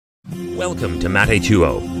Welcome to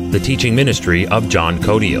Matheteuo, the teaching ministry of John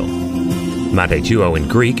Codiel. Matheteuo in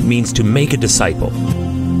Greek means to make a disciple.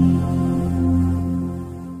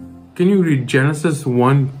 Can you read Genesis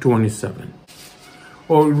 1:27?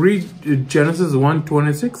 Or read Genesis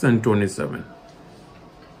 1:26 and 27.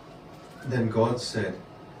 Then God said,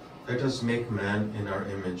 "Let us make man in our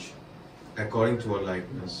image, according to our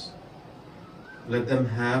likeness. Let them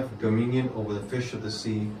have dominion over the fish of the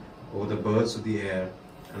sea, over the birds of the air,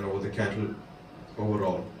 and over the cattle, over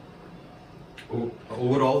all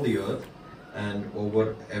the earth, and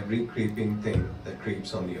over every creeping thing that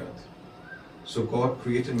creeps on the earth." So God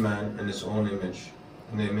created man in his own image.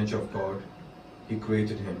 In the image of God, he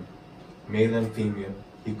created him. Male and female,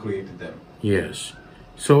 he created them. Yes.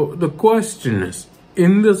 So the question is,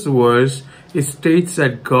 in this verse, it states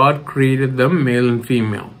that God created them male and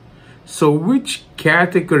female. So which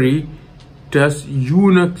category does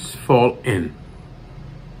eunuchs fall in?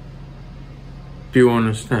 Do you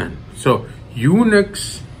understand? So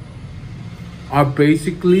eunuchs are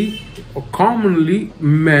basically or commonly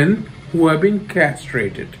men who have been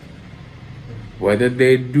castrated. Whether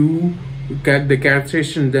they do get the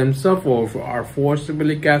castration themselves or are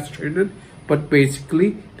forcibly castrated, but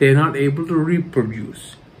basically they're not able to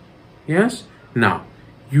reproduce. Yes? Now,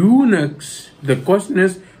 eunuchs, the question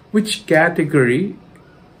is, which category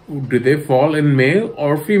do they fall in, male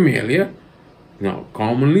or female? Yeah? Now,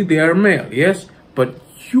 commonly they are male, yes? But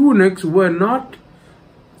eunuchs were not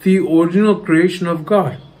the original creation of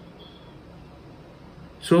God.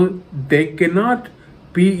 So they cannot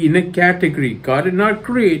be in a category. God did not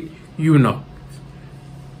create eunuchs.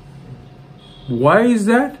 Why is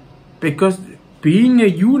that? Because being a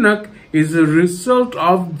eunuch is a result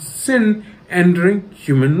of sin entering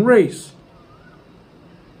human race.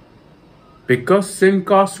 Because sin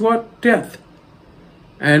caused what? Death.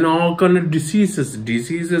 And all kind of diseases.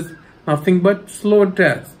 Diseases, nothing but slow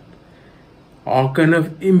death. All kind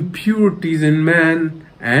of impurities in man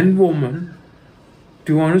and woman.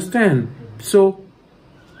 Do you understand? So,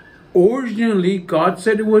 originally God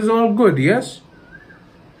said it was all good, yes?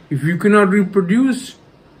 If you cannot reproduce,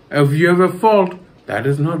 if you have a fault, that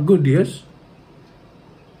is not good, yes?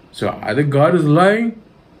 So either God is lying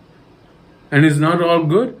and it's not all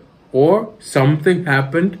good, or something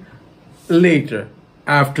happened later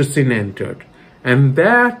after sin entered. And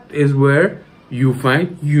that is where you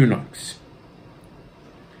find eunuchs.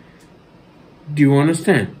 Do you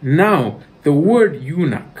understand? Now, the word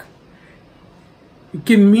eunuch, it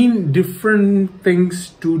can mean different things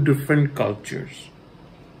to different cultures.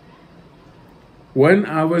 When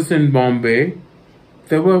I was in Bombay,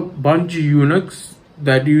 there were a bunch of eunuchs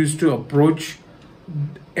that used to approach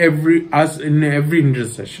us in every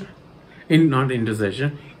intersection.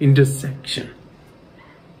 Intersection.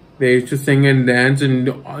 They used to sing and dance, and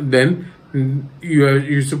then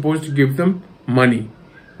you're supposed to give them money.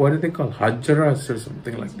 What are they called? Hajaras or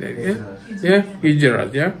something like that. Yeah?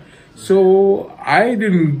 Hijaras, yeah? So I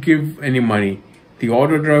didn't give any money. The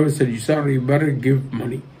auto driver said, "Sorry, you better give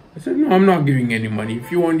money." I said, "No, I'm not giving any money.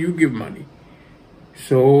 If you want, you give money."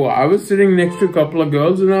 So I was sitting next to a couple of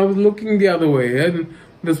girls and I was looking the other way, and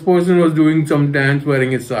this person was doing some dance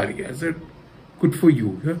wearing a sari. I said, "Good for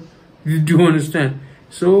you." Yeah? Do you understand?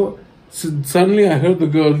 So suddenly I heard the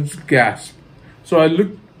girls gasp. So I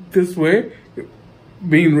looked this way,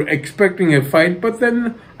 expecting a fight, but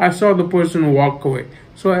then I saw the person walk away.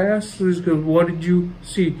 So I asked this girl, "What did you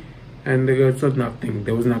see?" And the girl said, "Nothing.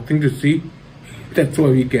 There was nothing to see." That's why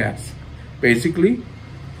we gasped. Basically,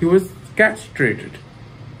 he was castrated.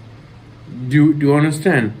 Do you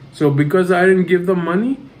understand? So because I didn't give them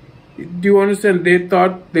money, do you understand? They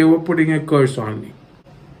thought they were putting a curse on me.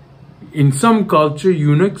 In some culture,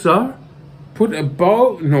 eunuchs are put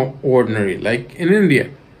above ordinary, like in India.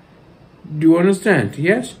 Do you understand?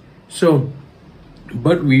 Yes? So,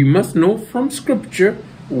 but we must know from scripture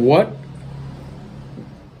what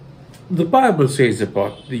the Bible says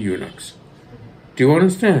about the eunuchs. Do you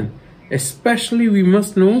understand? Especially we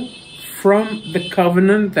must know from the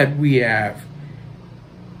covenant that we have.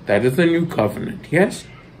 That is the new covenant, yes?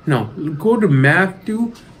 Now, go to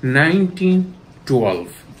Matthew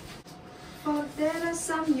 19:12. For there are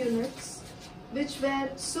some eunuchs which were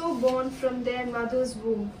so born from their mother's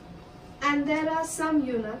womb, and there are some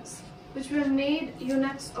eunuchs which were made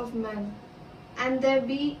eunuchs of men, and there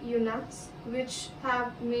be eunuchs which have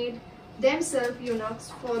made themselves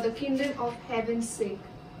eunuchs for the kingdom of heaven's sake.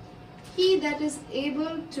 He that is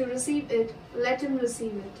able to receive it, let him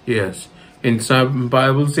receive it. Yes. In some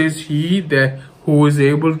Bible says, he that who is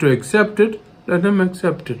able to accept it, let him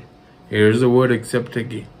accept it. Here's the word accept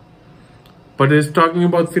again. But it's talking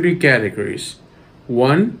about three categories.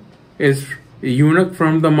 One, is a eunuch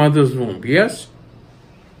from the mother's womb. Yes?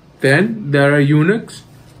 Then there are eunuchs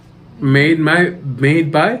made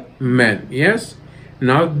by men. Yes?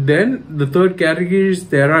 Now then the third category is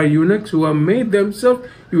there are eunuchs who have made themselves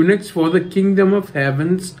eunuchs for the kingdom of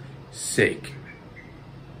heaven's sake.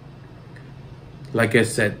 Like I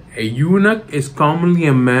said, a eunuch is commonly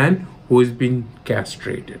a man who has been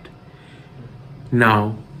castrated.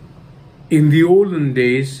 Now, in the olden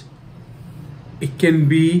days, it can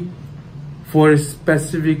be for a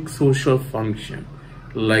specific social function,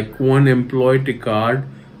 like one employed to guard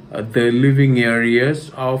the living areas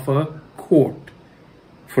of a court.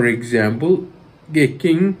 For example, a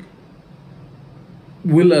king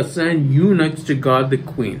will assign eunuchs to guard the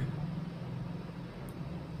queen.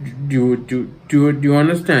 Do you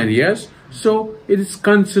understand? Yes? So it is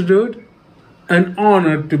considered an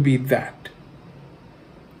honor to be that.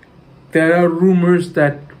 There are rumors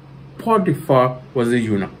that Potiphar was a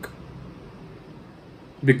eunuch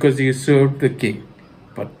because he served the king,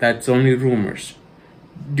 but that's only rumors.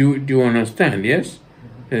 Do you understand? Yes?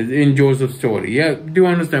 In Joseph's story, yeah. Do you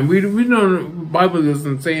understand? We don't. Bible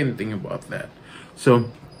doesn't say anything about that. So,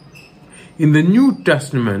 in the New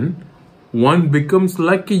Testament, one becomes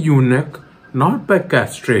like a eunuch not by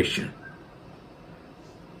castration.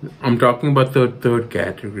 I'm talking about the third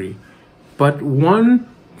category, but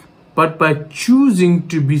by choosing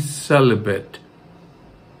to be celibate.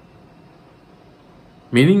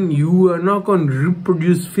 Meaning you are not going to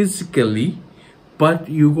reproduce physically, but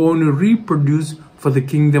you're going to reproduce for the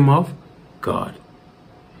kingdom of God,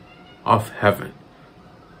 of heaven.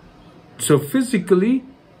 So physically,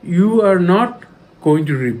 you are not going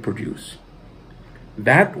to reproduce.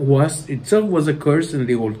 That itself was a curse in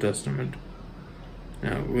the Old Testament.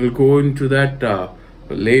 Now, we'll go into that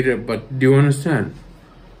later, but do you understand?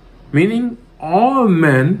 Meaning, all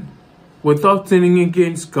men, without sinning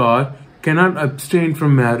against God, cannot abstain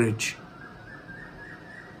from marriage.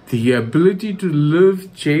 The ability to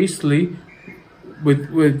live chastely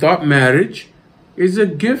without marriage is a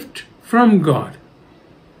gift from God.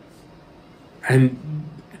 And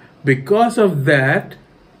because of that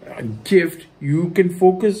gift, you can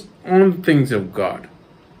focus on the things of God.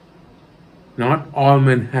 Not all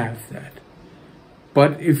men have that.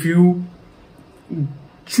 But if you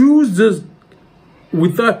choose this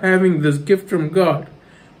without having this gift from God,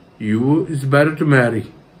 it's better to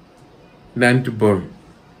marry than to burn.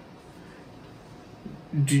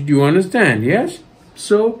 Do you understand? Yes?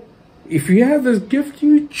 So, if you have this gift,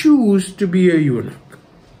 you choose to be a eunuch.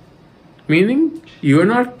 Meaning, you are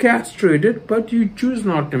not castrated, but you choose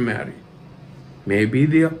not to marry. Maybe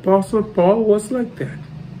the Apostle Paul was like that.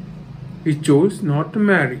 He chose not to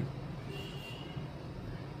marry.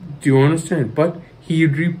 Do you understand? But he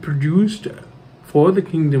reproduced for the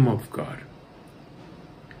kingdom of God.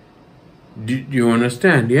 Do you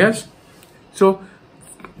understand? Yes? So,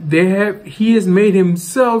 he has made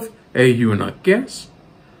himself a eunuch, yes?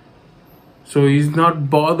 So he's not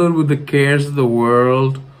bothered with the cares of the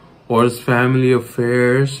world or his family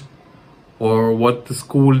affairs or what the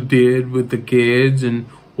school did with the kids and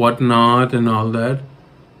whatnot and all that.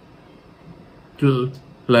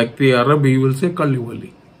 Like the Arabi will say,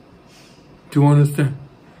 Kaliwali. Do you understand?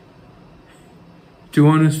 Do you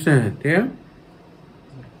understand? Yeah?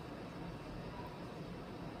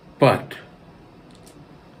 But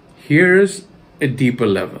here's a deeper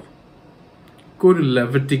level. Go to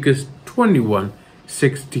Leviticus 21,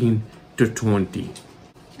 16 to 20.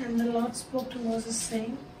 And the Lord spoke to Moses,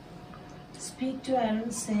 saying, Speak to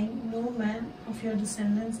Aaron, saying, No man of your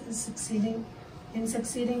descendants is succeeding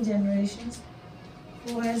generations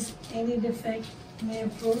who has any defect may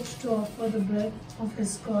approach to offer the bread of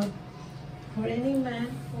his God. For any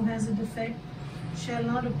man who has a defect shall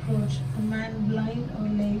not approach, a man blind or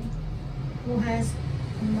lame, who has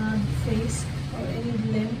a marred face or any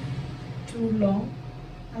limb too long,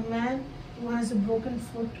 a man who has a broken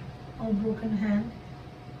foot or broken hand,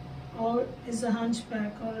 or is a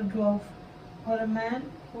hunchback or a dwarf, or a man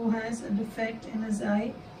who has a defect in his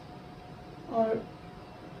eye, or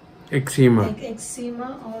eczema. Like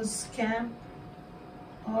eczema or scab,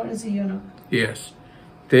 or is a eunuch. Yes.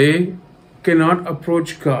 They cannot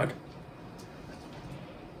approach God.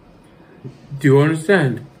 Do you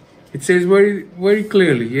understand? It says very, very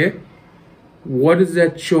clearly, yeah? What is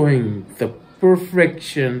that showing? The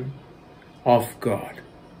perfection of God.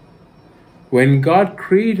 When God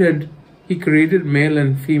created, He created male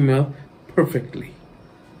and female perfectly.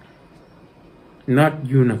 Not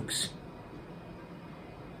eunuchs.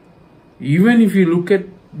 Even if you look at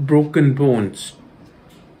broken bones,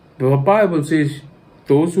 the Bible says,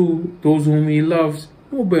 those whom He loves,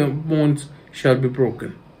 no bones shall be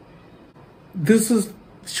broken. this is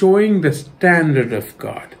showing the standard of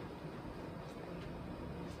God.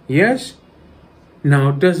 Yes?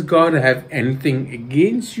 Now, does God have anything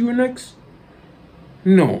against eunuchs?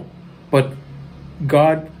 No. But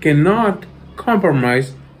God cannot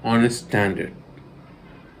compromise on His standard.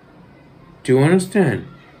 Do you understand?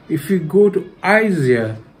 If you go to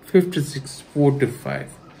Isaiah 56, 4-5.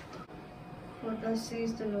 For thus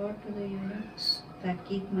says the Lord to the eunuchs that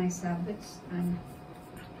keep my Sabbaths and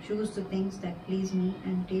choose the things that please me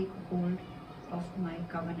and take hold of my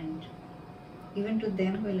covenant. Even to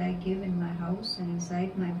them will I give in my house and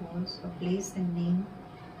inside my walls a place and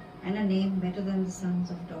a name better than the sons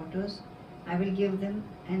of daughters. I will give them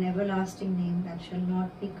an everlasting name that shall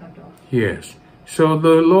not be cut off. Yes. So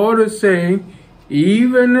the Lord is saying,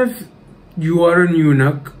 even if you are an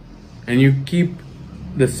eunuch and you keep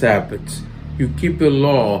the Sabbaths, you keep the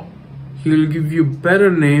law, He will give you a better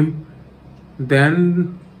name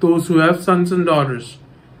than those who have sons and daughters,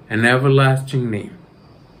 an everlasting name.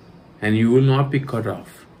 And you will not be cut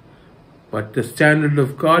off. But the standard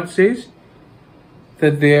of God says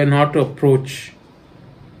that they are not to approach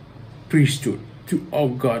priesthood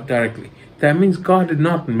of God directly. That means God did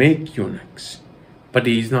not make eunuchs, but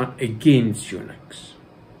He is not against eunuchs.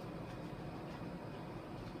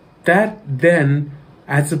 That then,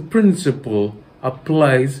 as a principle,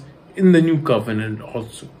 applies in the new covenant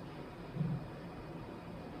also.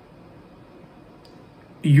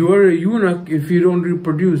 You are a eunuch if you don't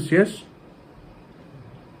reproduce, yes?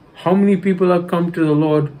 How many people have come to the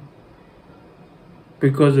Lord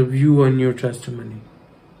because of you and your testimony?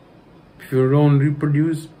 If you don't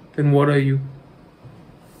reproduce, then what are you?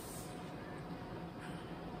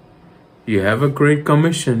 You have a great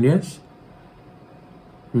commission, yes?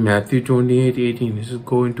 Matthew 28:18, He says,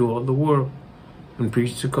 go into all the world and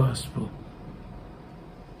preach the gospel.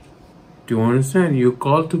 Do you understand? You're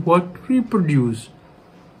called to what? Reproduce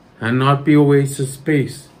and not be a waste of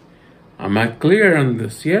space. Am I clear on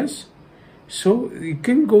this? Yes? So you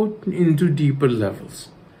can go into deeper levels.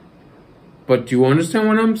 But you understand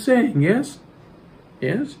what I'm saying? Yes?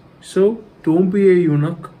 Yes? So don't be a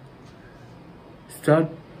eunuch. Start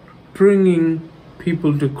bringing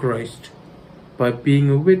people to Christ by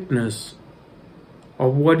being a witness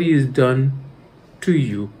of what He has done to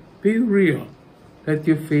you. Be real. Let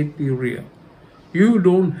your faith be real. You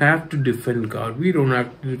don't have to defend God. We don't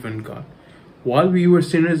have to defend God. While we were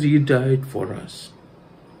sinners, He died for us.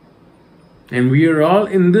 And we are all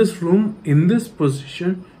in this room, in this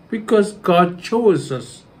position, because God chose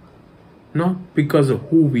us, not because of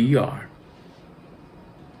who we are,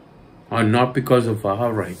 or not because of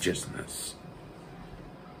our righteousness.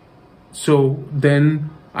 So then,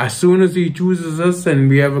 as soon as He chooses us and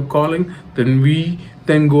we have a calling, then we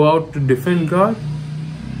then go out to defend God.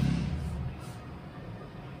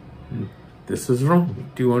 This is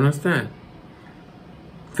wrong. Do you understand?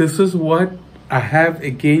 This is what I have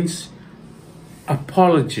against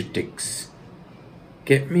apologetics.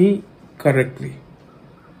 Get me correctly.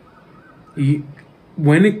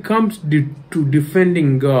 When it comes to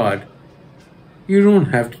defending God, you don't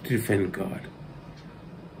have to defend God.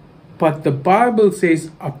 But the Bible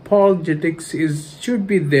says apologetics should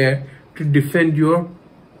be there to defend your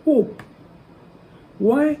hope.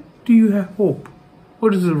 Why do you have hope?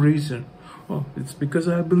 What is the reason? Oh, it's because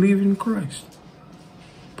I believe in Christ.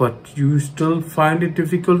 But you still find it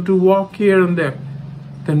difficult to walk here and there.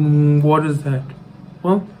 Then what is that?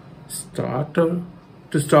 Well,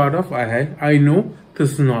 to start off, I know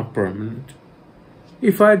this is not permanent.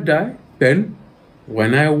 If I die, then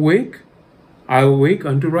when I awake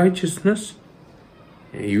unto righteousness.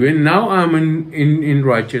 Even now I'm in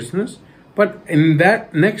righteousness. But in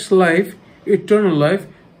that next life, eternal life,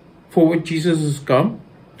 for which Jesus has come,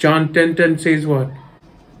 John 10:10 says what?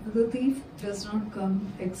 The thief does not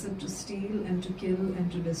come except to steal and to kill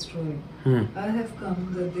and to destroy. I have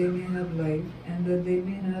come that they may have life and that they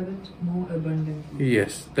may have it more abundantly.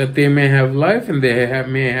 Yes, that they may have life and they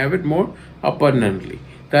may have it more abundantly.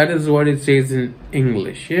 That is what it says in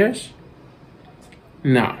English, yes?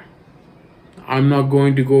 Now, I'm not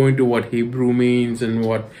going to go into what Hebrew means and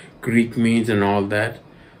what Greek means and all that.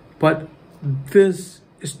 But this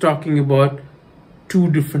is talking about two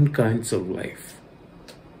different kinds of life.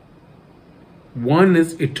 One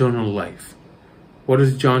is eternal life. What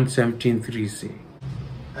does John 17:3 say?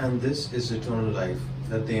 And this is eternal life,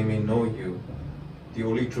 that they may know you, the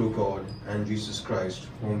only true God, and Jesus Christ,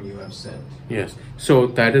 whom you have sent. Yes. So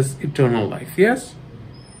that is eternal life. Yes?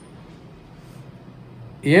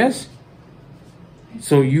 Yes?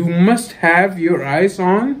 So you must have your eyes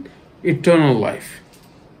on eternal life.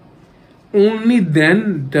 Only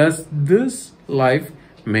then does this life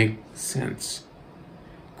make sense.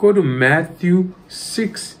 Go to Matthew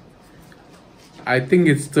 6. I think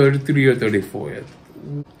it's 33 or 34. Yeah.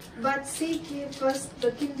 But seek ye first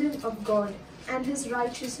the kingdom of God and his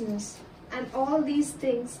righteousness, and all these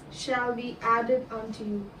things shall be added unto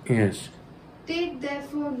you. Yes. Take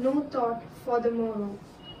therefore no thought for the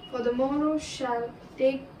morrow shall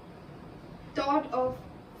take thought of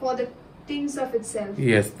for the things of itself.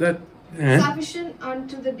 Yes, that. Sufficient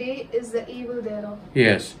unto the day is the evil thereof.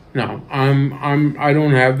 Yes. Now, I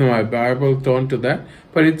don't have my Bible turned to that,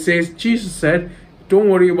 but it says, Jesus said, don't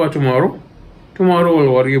worry about tomorrow. Tomorrow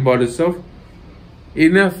will worry about itself.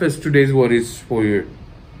 Enough as today's worries for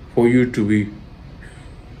you to be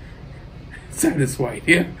satisfied.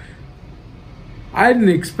 Yeah. I didn't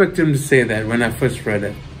expect him to say that when I first read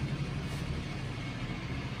it.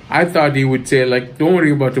 I thought he would say, like, don't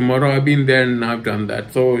worry about tomorrow. I've been there and I've done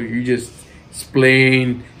that. So you just, it's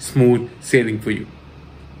plain, smooth sailing for you.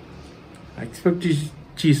 I expected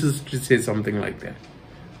Jesus to say something like that.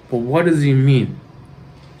 But what does he mean?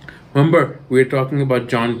 Remember, we're talking about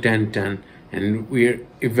John 10:10, and we're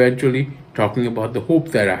eventually talking about the hope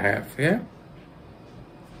that I have. Yeah?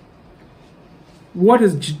 What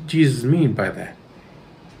does Jesus mean by that?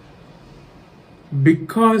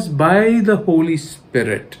 Because by the Holy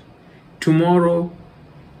Spirit, tomorrow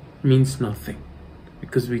means nothing.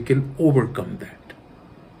 Because we can overcome that.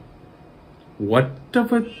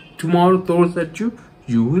 Whatever tomorrow throws at you,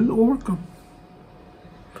 you will overcome.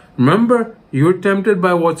 Remember, you're tempted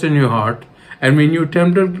by what's in your heart. And when you're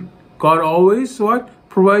tempted, God always what?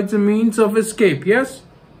 Provides a means of escape, yes?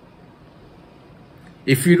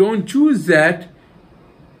 If you don't choose that,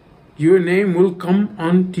 your name will come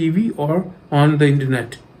on TV or on the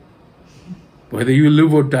internet. Whether you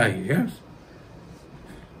live or die, yes?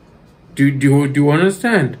 Do you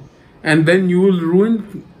understand? And then you will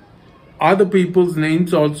ruin other people's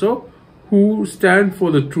names also who stand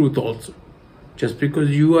for the truth also. Just because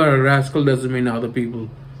you are a rascal doesn't mean other people.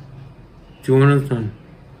 Do you understand?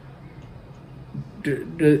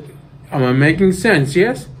 Am I making sense?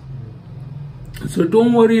 Yes? So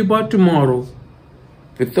don't worry about tomorrow.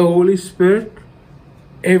 With the Holy Spirit,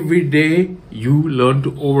 every day you learn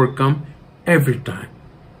to overcome every time.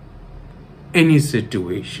 Any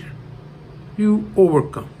situation. You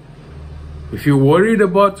overcome. If you're worried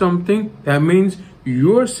about something, that means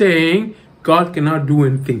you're saying God cannot do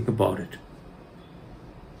anything about it.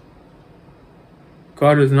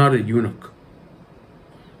 God is not a eunuch.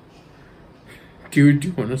 Do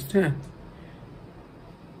you understand?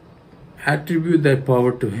 Attribute that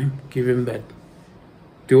power to him. Give him that.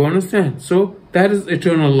 Do you understand? So that is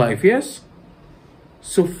eternal life, yes?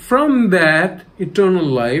 So from that eternal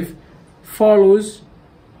life follows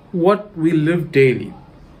what we live daily.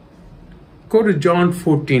 Go to John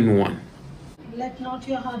 14:1. Let not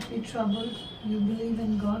your heart be troubled. You believe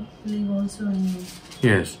in God, believe also in me.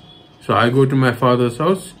 Yes. So I go to my Father's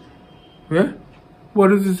house. Yeah? What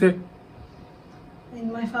does it say?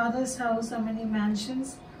 In my Father's house are many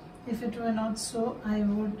mansions. If it were not so, I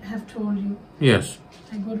would have told you. Yes.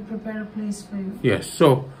 I go to prepare a place for you. Yes.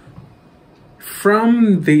 So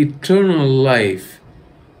from the eternal life,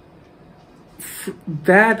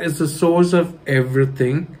 that is the source of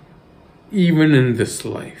everything, even in this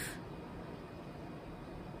life.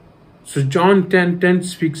 So John 10:10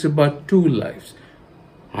 speaks about two lives.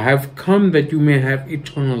 I have come that you may have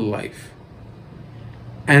eternal life,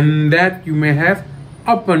 and that you may have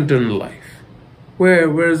abundant life.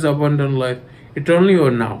 Where is abundant life? Eternally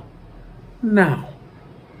or now? Now.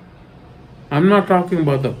 I'm not talking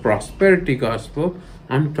about the prosperity gospel.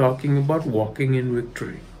 I'm talking about walking in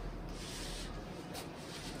victory.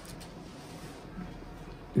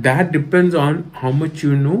 That depends on how much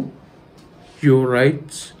you know your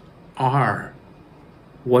rights are,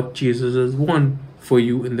 what Jesus has won for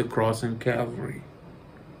you in the cross and Calvary.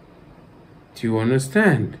 Do you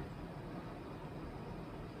understand?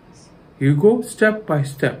 You go step by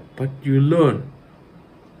step, but you learn.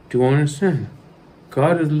 Do you understand?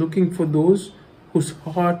 God is looking for those whose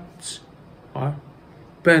hearts are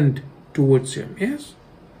bent towards Him. Yes?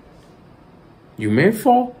 You may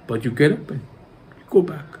fall, but you get up and you go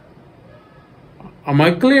back. Am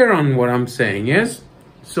I clear on what I'm saying? Yes?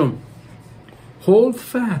 So, hold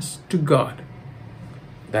fast to God.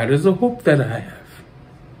 That is a hope that I have.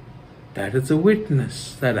 That is a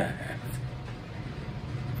witness that I have.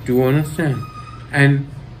 Do you understand? And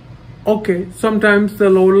okay, sometimes the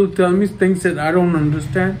Lord will tell me things that I don't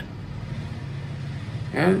understand.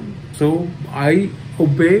 And so I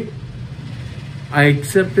obey. I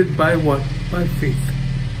accept it by what? By faith.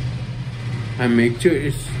 I make sure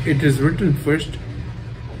it is written first.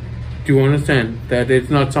 Do you understand that it's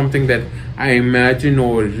not something that I imagine,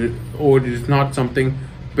 or it is not something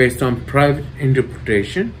based on private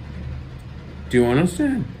interpretation? Do you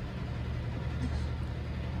understand?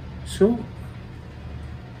 So,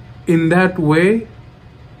 in that way,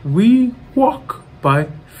 we walk by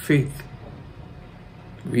faith.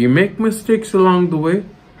 We make mistakes along the way,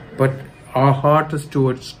 but our heart is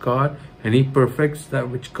towards God, and He perfects that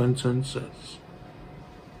which concerns us.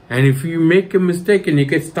 And if you make a mistake and you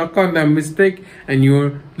get stuck on that mistake and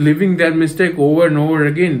you're living that mistake over and over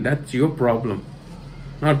again, that's your problem,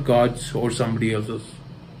 not God's or somebody else's.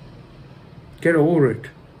 Get over it.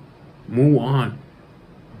 Move on.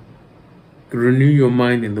 Renew your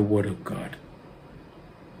mind in the Word of God.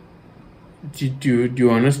 Do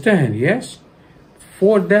you understand? Yes?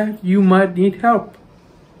 For that, you might need help.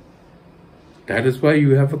 That is why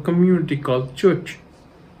you have a community called church.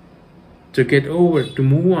 To get over, to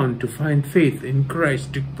move on, to find faith in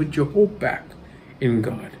Christ, to put your hope back in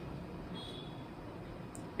God.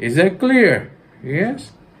 Is that clear?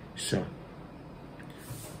 Yes? So,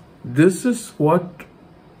 this is what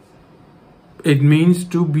it means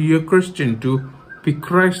to be a Christian, to be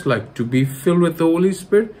Christ-like, to be filled with the Holy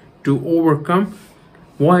Spirit, to overcome.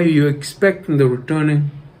 Why you expect the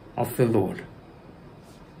returning of the Lord.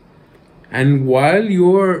 And while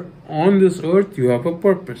you're on this earth, you have a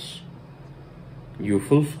purpose. You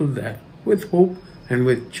fulfill that with hope and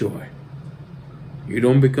with joy. You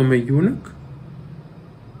don't become a eunuch.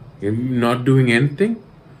 You're not doing anything,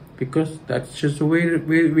 because that's just a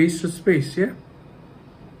waste of space, yeah?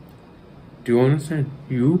 Do you understand?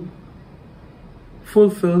 You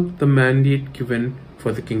fulfill the mandate given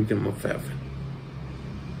for the kingdom of heaven.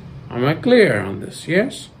 Am I clear on this?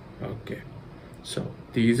 Yes? Okay. So,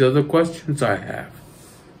 these are the questions I have.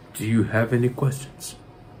 Do you have any questions?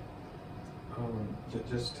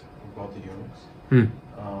 Just about the eunuchs.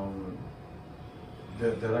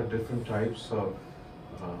 There are different types of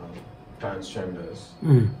transgenders.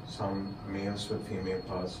 Some males with female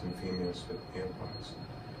parts and females with male parts.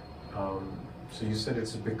 So you said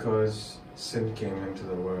it's because sin came into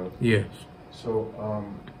the world. Yes. So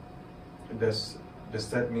does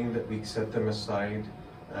that mean that we set them aside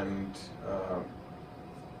and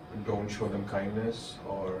don't show them kindness,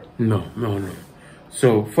 or? No.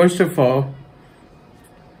 So first of all,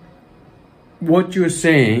 what you're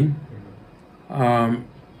saying, I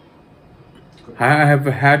have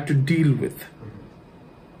had to deal with,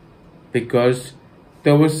 because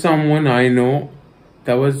there was someone I know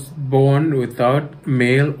that was born without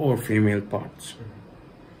male or female parts.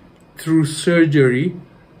 Through surgery,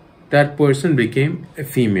 that person became a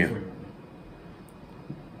female.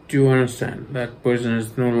 Do you understand? That person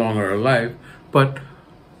is no longer alive, but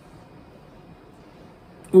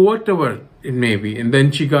whatever it may be. And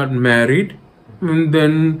then she got married, and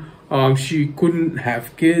then she couldn't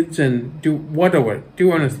have kids and do whatever. Do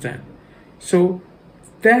you understand? So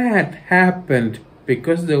that happened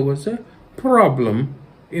because there was a problem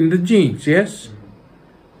in the genes, yes?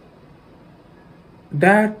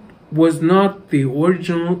 That was not the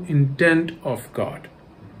original intent of God.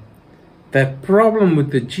 That problem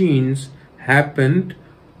with the genes happened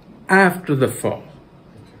after the fall.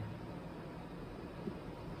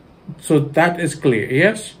 So that is clear,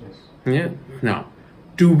 yes? Yeah. Now,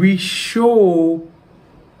 do we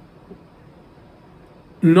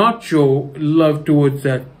not show love towards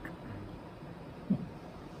that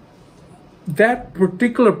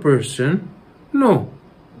particular person? No.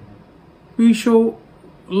 We show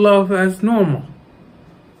love as normal.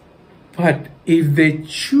 But if they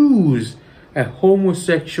choose a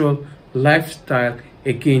homosexual lifestyle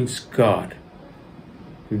against God,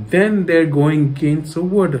 then they're going against the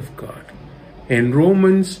Word of God. In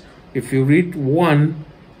Romans, if you read 1,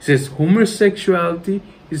 it says homosexuality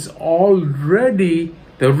is already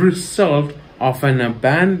the result of an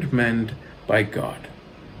abandonment by God.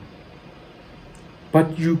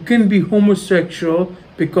 But you can be homosexual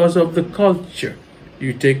because of the culture.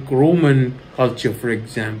 You take Roman culture, for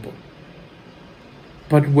example.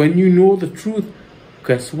 But when you know the truth,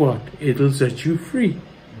 guess what? It'll set you free.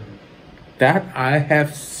 That I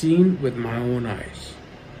have seen with my own eyes.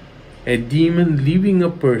 A demon leaving a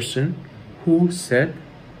person who said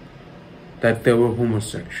that they were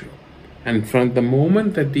homosexual. And from the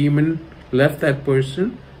moment the demon left that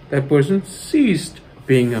person ceased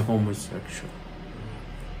being a homosexual.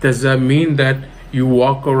 Does that mean that you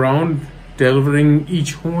walk around delivering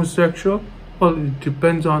each homosexual? Well, it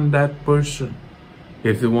depends on that person.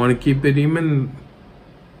 If they want to keep the demon,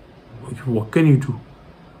 what can you do?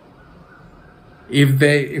 If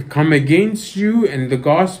they come against you and the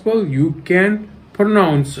gospel, you can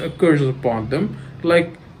pronounce a curse upon them,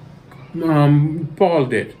 like Paul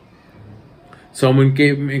did. Someone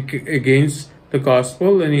came against the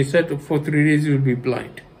gospel and he said for 3 days you will be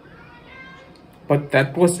blind. But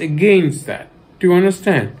that was against that. Do you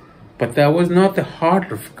understand? But that was not the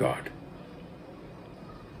heart of God.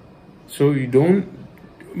 So you don't,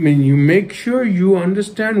 you make sure you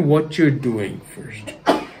understand what you're doing first.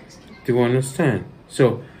 Do you understand?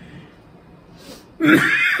 So,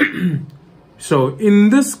 so in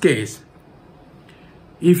this case,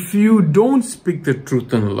 if you don't speak the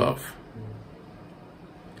truth in love,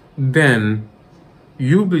 then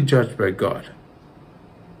you'll be judged by God.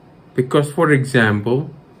 Because, for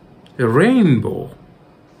example, the rainbow,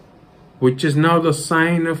 which is now the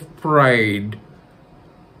sign of pride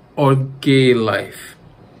or gay life,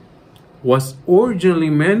 was originally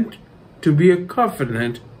meant to be a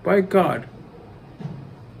covenant by God.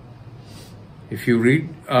 If you read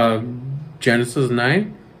Genesis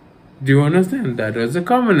 9, do you understand? That was a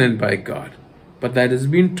covenant by God. But that has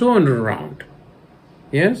been turned around.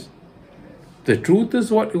 Yes? The truth is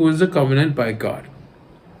what? It was a covenant by God.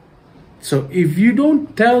 So if you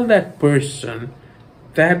don't tell that person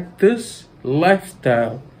that this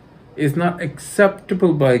lifestyle is not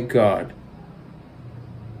acceptable by God,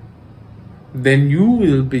 then you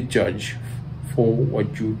will be judged for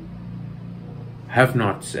what you have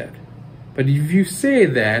not said. But if you say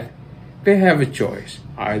that, they have a choice,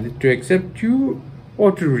 either to accept you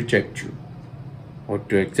or to reject you, or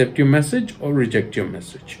to accept your message or reject your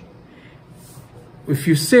message. If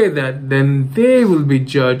you say that, then they will be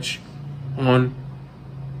judged on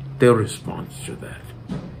their response to that.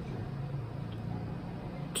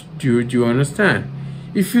 Do you understand?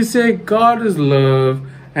 If you say God is love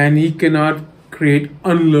and He cannot create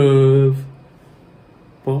unlove,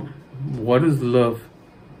 well, what is love?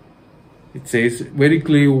 It says very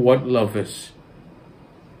clearly what love is.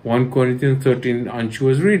 1 Corinthians 13, Anshu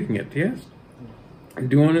was reading it, yes?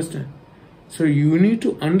 Do you understand? So you need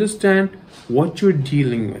to understand what you're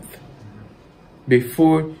dealing with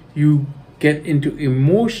before you get into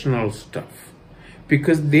emotional stuff.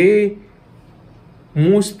 Because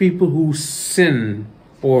most people who sin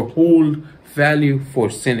or hold value for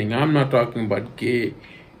sinning, I'm not talking about gay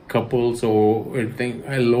couples or anything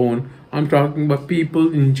alone, I'm talking about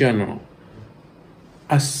people in general,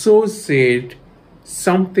 associate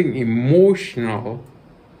something emotional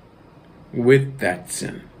with that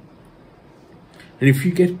sin. And if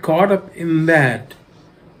you get caught up in that,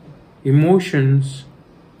 emotions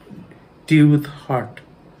deal with heart,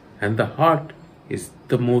 and the heart is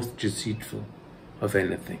the most deceitful of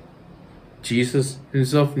anything. Jesus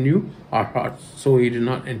himself knew our hearts, so he did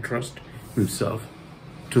not entrust himself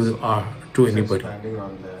to anybody. Expanding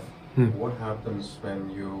on that, what happens when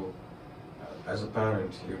you, as a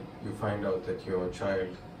parent, you find out that your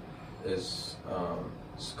child is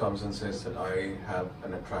comes and says that I have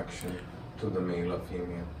an attraction to the male or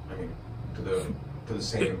female, I mean to the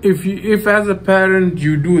same. If as a parent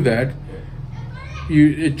you do that,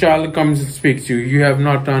 a child comes and speaks to you, you have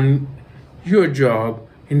not done your job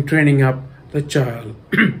in training up the child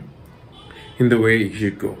in the way he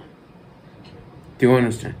should go. Do you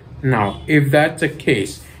understand? Now, if that's the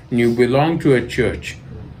case, and you belong to a church,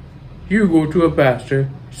 you go to a pastor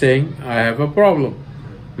saying, I have a problem.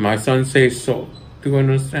 My son says so. Do you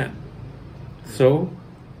understand? So,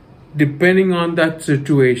 depending on that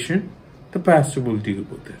situation, the pastor will deal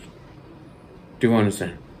with it. Do you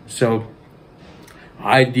understand? So,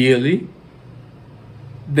 ideally,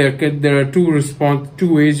 there are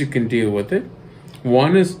two ways you can deal with it.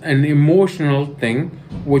 One is an emotional thing,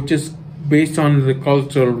 which is based on the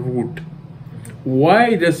cultural root.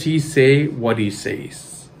 Why does he say what he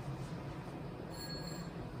says?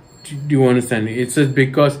 Do you understand? It's just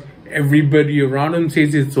because everybody around him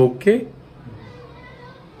says it's okay?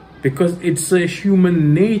 Because it's a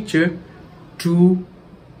human nature to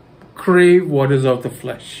crave what is of the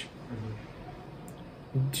flesh.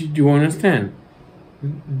 Do you understand?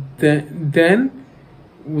 Then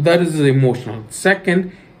that is emotional.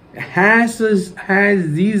 Second, has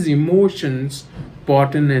these emotions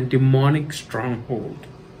brought in a demonic stronghold?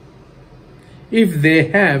 If they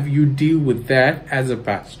have, you deal with that as a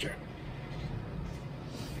pastor.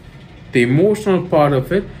 The emotional part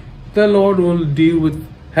of it, the Lord will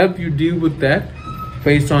help you deal with that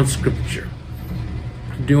based on scripture.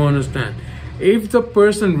 Do you understand? If the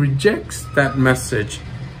person rejects that message,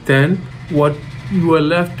 then what you are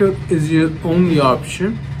left with is your only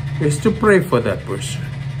option is to pray for that person.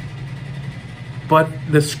 But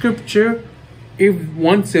the scripture,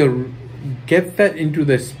 once you get that into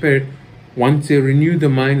the spirit, once you renew the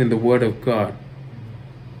mind and the word of God,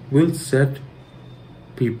 will set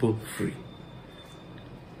people free.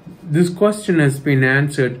 this question has been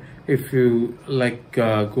answered if you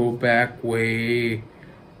go back way,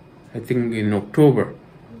 I think in October,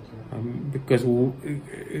 because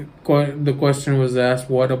the question was asked,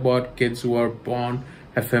 what about kids who are born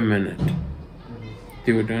effeminate?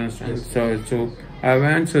 Do you understand? So I've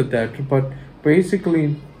answered that, but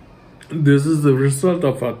basically this is the result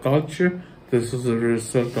of our culture. This is the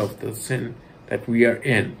result of the sin that we are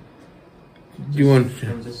in. Do you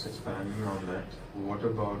understand? I'm just expanding on that. What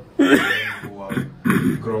about who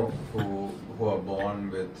are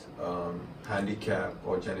born with handicap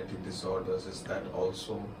or genetic disorders? Is that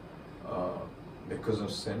also because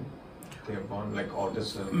of sin? They are born like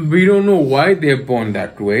autism. We don't know why they are born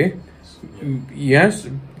that way. Yeah. Yes,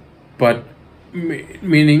 but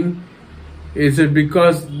meaning, is it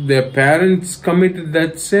because their parents committed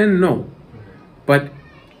that sin? No, but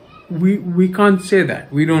we can't say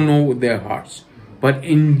that. We don't know their hearts. But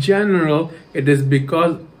in general, it is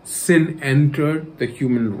because sin entered the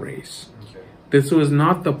human race. Okay. This was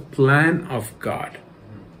not the plan of God,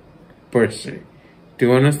 per se. Do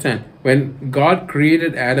you understand? When God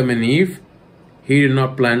created Adam and Eve, He did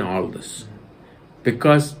not plan all this.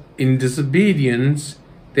 Because in disobedience,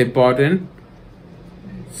 they brought in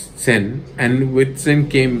sin, and with sin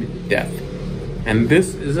came death. And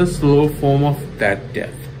this is a slow form of that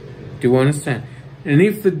death. Do you understand? And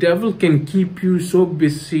if the devil can keep you so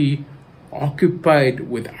busy,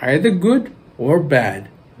 occupied with either good or bad,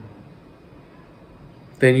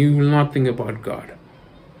 then you will not think about God.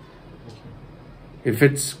 If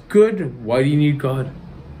it's good, why do you need God?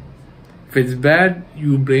 If it's bad,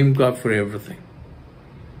 you blame God for everything.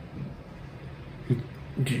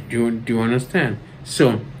 Do you understand?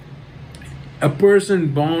 So, a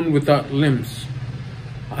person born without limbs,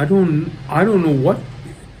 I don't know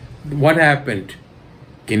what happened.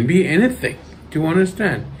 Can be anything. Do you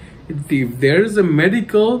understand? If there is a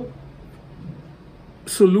medical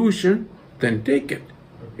solution, then take it,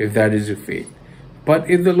 if that is your faith. But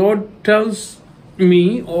if the Lord tells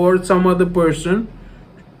me or some other person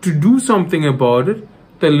to do something about it,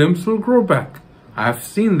 the limbs will grow back. I've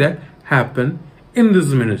seen that happen in this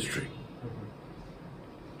ministry.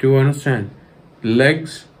 Do you understand?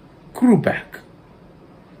 Legs grew back.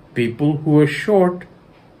 People who were short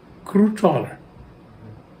grew taller.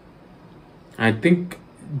 I think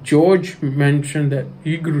George mentioned that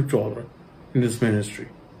he grew taller in this ministry.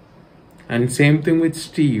 And same thing with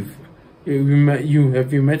Steve.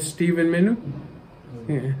 Have you met Steve and Minu?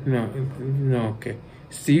 Yeah, no, okay.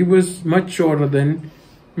 Steve was much shorter than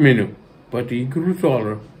Minu, but he grew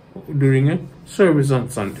taller during a service on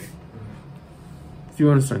Sunday. Do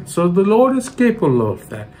you understand? So the Lord is capable of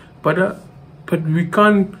that, but we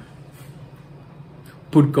can't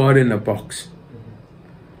put God in a box.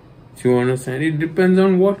 Do you understand? It depends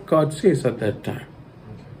on what God says at that time.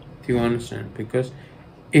 Do you understand? Because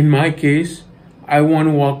in my case, I want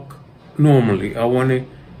to walk normally. I want to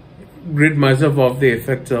rid myself of the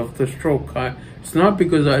effects of the stroke. It's not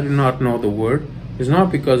because I do not know the word. It's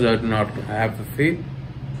not because I do not have the faith.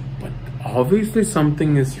 But obviously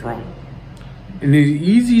something is wrong. And it's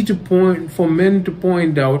easy for men to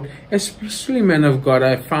point out, especially men of God.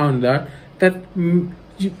 I found that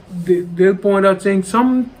they'll point out saying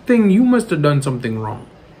you must have done something wrong.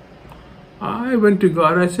 I went to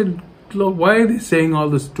God. I said, Lord, why are they saying all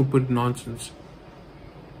this stupid nonsense?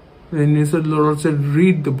 Then he said, Lord said,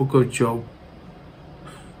 read the book of Job.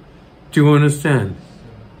 Do you understand?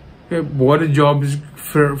 What a Job's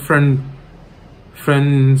friends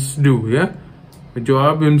do, yeah?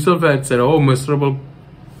 Job himself had said, oh, miserable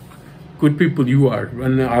good people you are,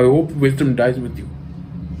 and I hope wisdom dies with you.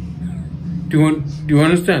 Do you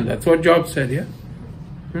understand? That's what Job said, yeah?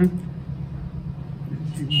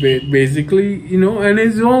 Basically, and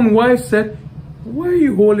his own wife said, why are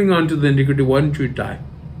you holding on to the iniquity? Why don't you die?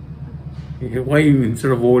 Why are you,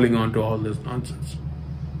 instead of holding on to all this nonsense?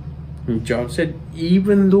 And Job said,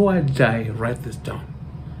 even though I die, write this down.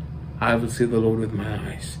 I will see the Lord with my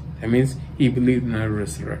eyes. That means he believed in a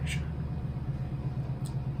resurrection.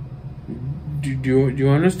 Do you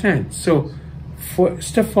understand? So,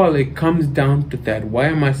 first of all, it comes down to that. Why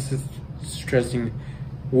am I stressing?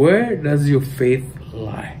 Where does your faith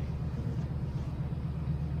lie?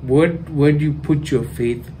 Where do you put your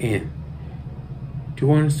faith in? Do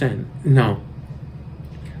you understand? Now,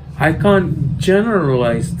 I can't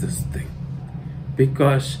generalize this thing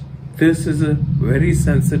because this is a very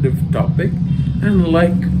sensitive topic, and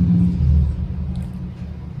like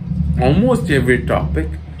almost every topic,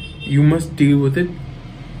 you must deal with it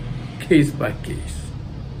case by case.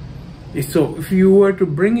 So if you were to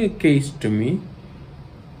bring a case to me,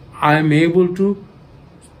 I'm able to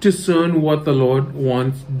discern what the Lord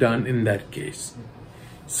wants done in that case.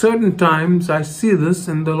 Certain times I see this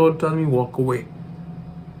and the Lord tells me, walk away.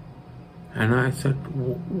 And I said,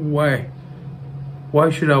 why? Why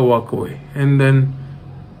should I walk away? And then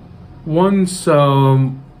once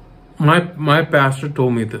my pastor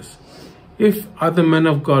told me this. If other men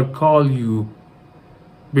of God call you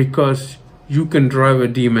because you can drive a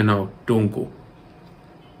demon out, don't go.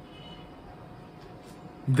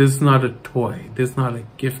 This is not a toy. This is not a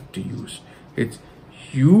gift to use. It's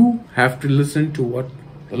you have to listen to what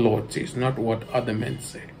the Lord says, not what other men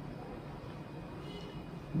say.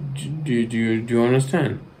 Do you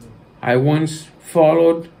understand? I once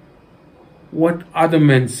followed what other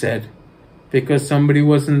men said because somebody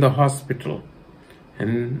was in the hospital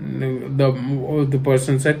and the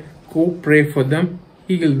person said, go pray for them,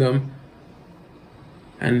 heal them.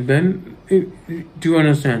 And then, do you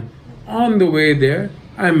understand? On the way there,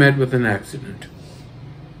 I met with an accident.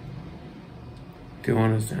 Do you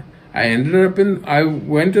understand? I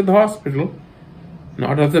went to the hospital,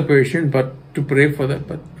 not as a patient, but to pray for that,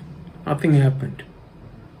 but nothing happened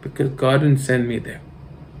because God didn't send me there.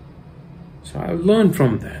 So I learned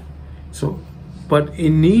from that. But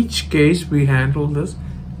in each case, we handle this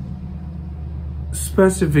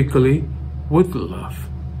specifically with love.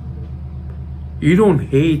 You don't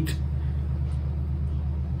hate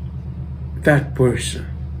that person,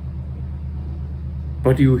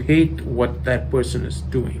 but you hate what that person is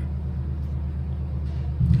doing.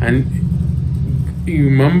 And you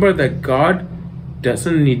remember that God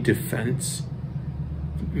doesn't need defense,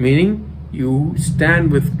 meaning you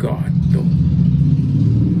stand with God though.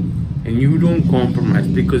 And you don't compromise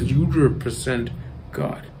because you represent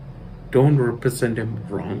God. Don't represent Him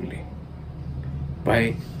wrongly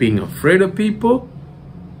by being afraid of people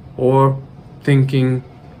or thinking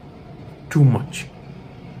too much.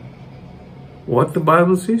 What the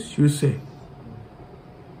Bible says, you say.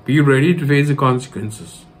 Be ready to face the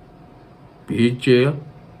consequences. Be it jail,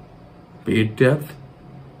 be it death,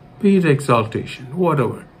 be it exaltation,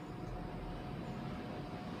 whatever.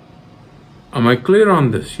 Am I clear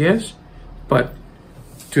on this? Yes? But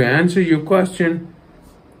to answer your question,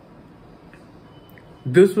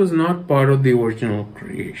 this was not part of the original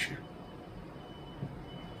creation.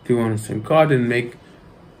 Do you understand? God didn't make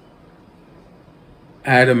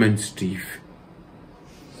Adam and Steve.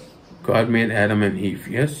 God made Adam and Eve,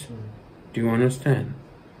 yes? Do you understand?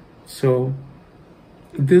 So,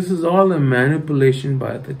 this is all a manipulation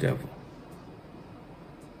by the devil.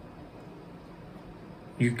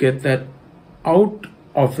 You get that out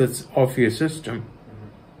of your system,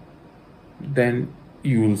 then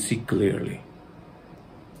you will see clearly.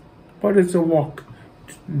 But it's a walk.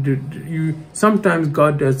 Sometimes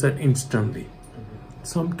God does that instantly.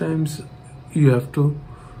 Sometimes you have to,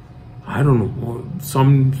 I don't know,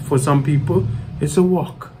 for some people it's a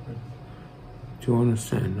walk. Do you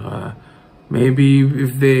understand? Maybe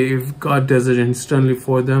if God does it instantly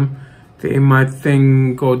for them, they might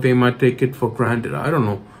think or they might take it for granted. I don't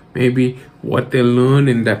know. Maybe what they learn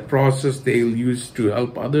in that process they'll use to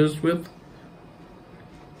help others with.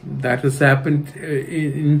 That has happened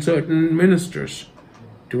in certain ministers.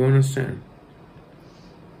 Do you understand?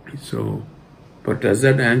 So, but does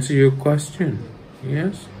that answer your question?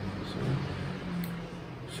 Yes?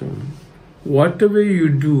 So whatever you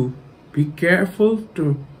do, be careful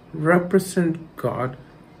to represent God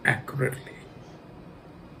accurately.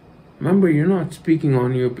 Remember, you're not speaking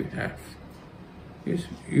on your behalf.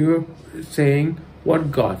 You're saying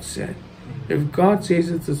what God said. If God says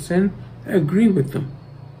it's a sin, agree with them.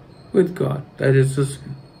 With God, that is a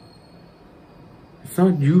sin. It's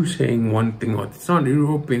not you saying one thing, or it's not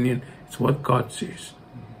your opinion, it's what God says.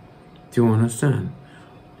 Do you understand?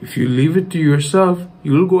 If you leave it to yourself,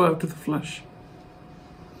 you'll go after the flesh,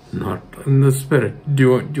 not in the spirit.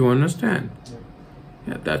 Do you understand?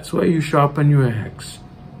 Yeah, that's why you sharpen your axe.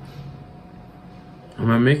 Am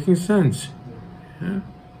I making sense? Yeah?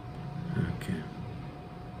 Okay.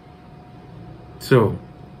 So,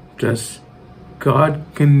 does God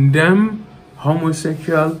condemn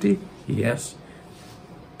homosexuality? Yes.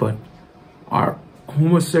 But are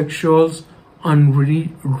homosexuals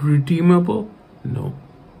unredeemable? No.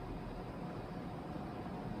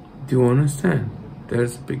 Do you understand?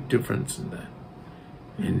 There's a big difference in that.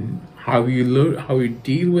 And how you learn, how you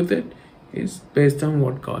deal with it is based on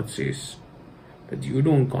what God says. But you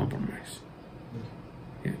don't compromise.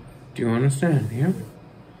 Yeah. Do you understand? Yeah?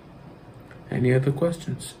 Any other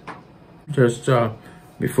questions? Just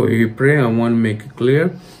before you pray, I want to make it clear.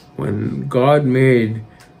 When God made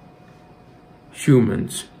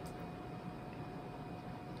humans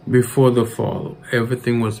before the fall,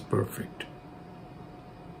 everything was perfect.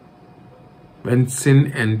 When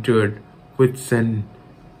sin entered, with sin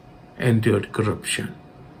entered corruption.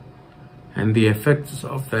 And the effects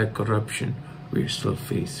of that corruption we're still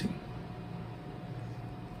facing.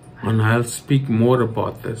 And I'll speak more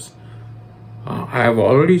about this. I have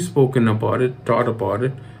already spoken about it, taught about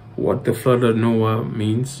it, what the flood of Noah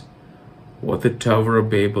means, what the Tower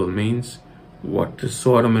of Babel means, what the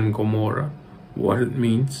Sodom and Gomorrah, what it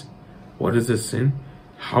means, what is the sin,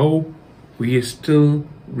 how we are still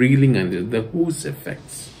reeling under the whose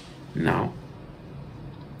effects now,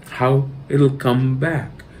 how it'll come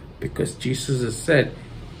back, because Jesus has said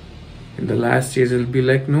in the last days it'll be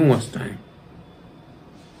like Noah's time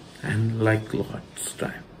and like Lot's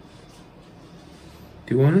time.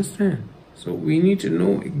 Do you understand? So we need to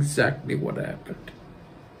know exactly what happened.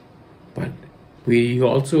 But we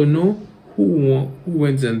also know who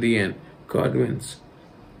wins in the end. God wins.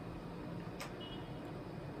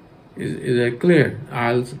 Is that clear?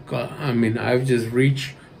 I've just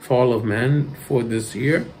reached fall of man for this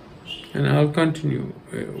year, and I'll continue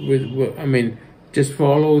with. Just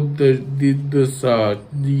follow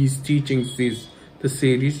these teachings, the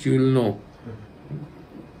series. You will know.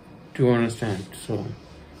 To understand. So,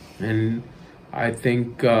 and I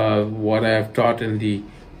think what I have taught in the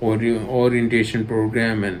orientation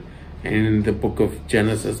program and in the book of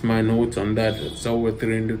Genesis, my notes on that, it's over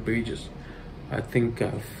 300 pages. I think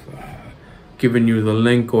I've given you the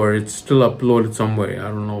link, or it's still uploaded somewhere. I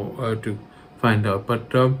don't know how to find out.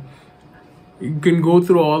 But you can go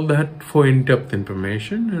through all that for in-depth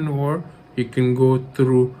information, or you can go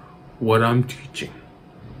through what I'm teaching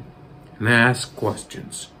and ask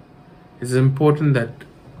questions. It's important that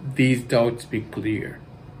these doubts be clear.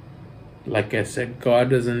 Like I said,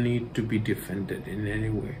 God doesn't need to be defended in any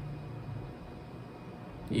way.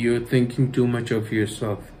 You're thinking too much of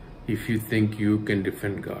yourself if you think you can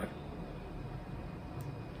defend God.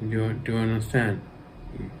 Do you understand?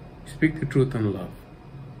 Speak the truth in love.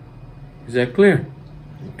 Is that clear?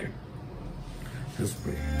 Okay. Let's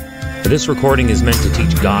pray. This recording is meant to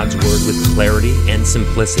teach God's Word with clarity and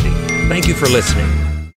simplicity. Thank you for listening.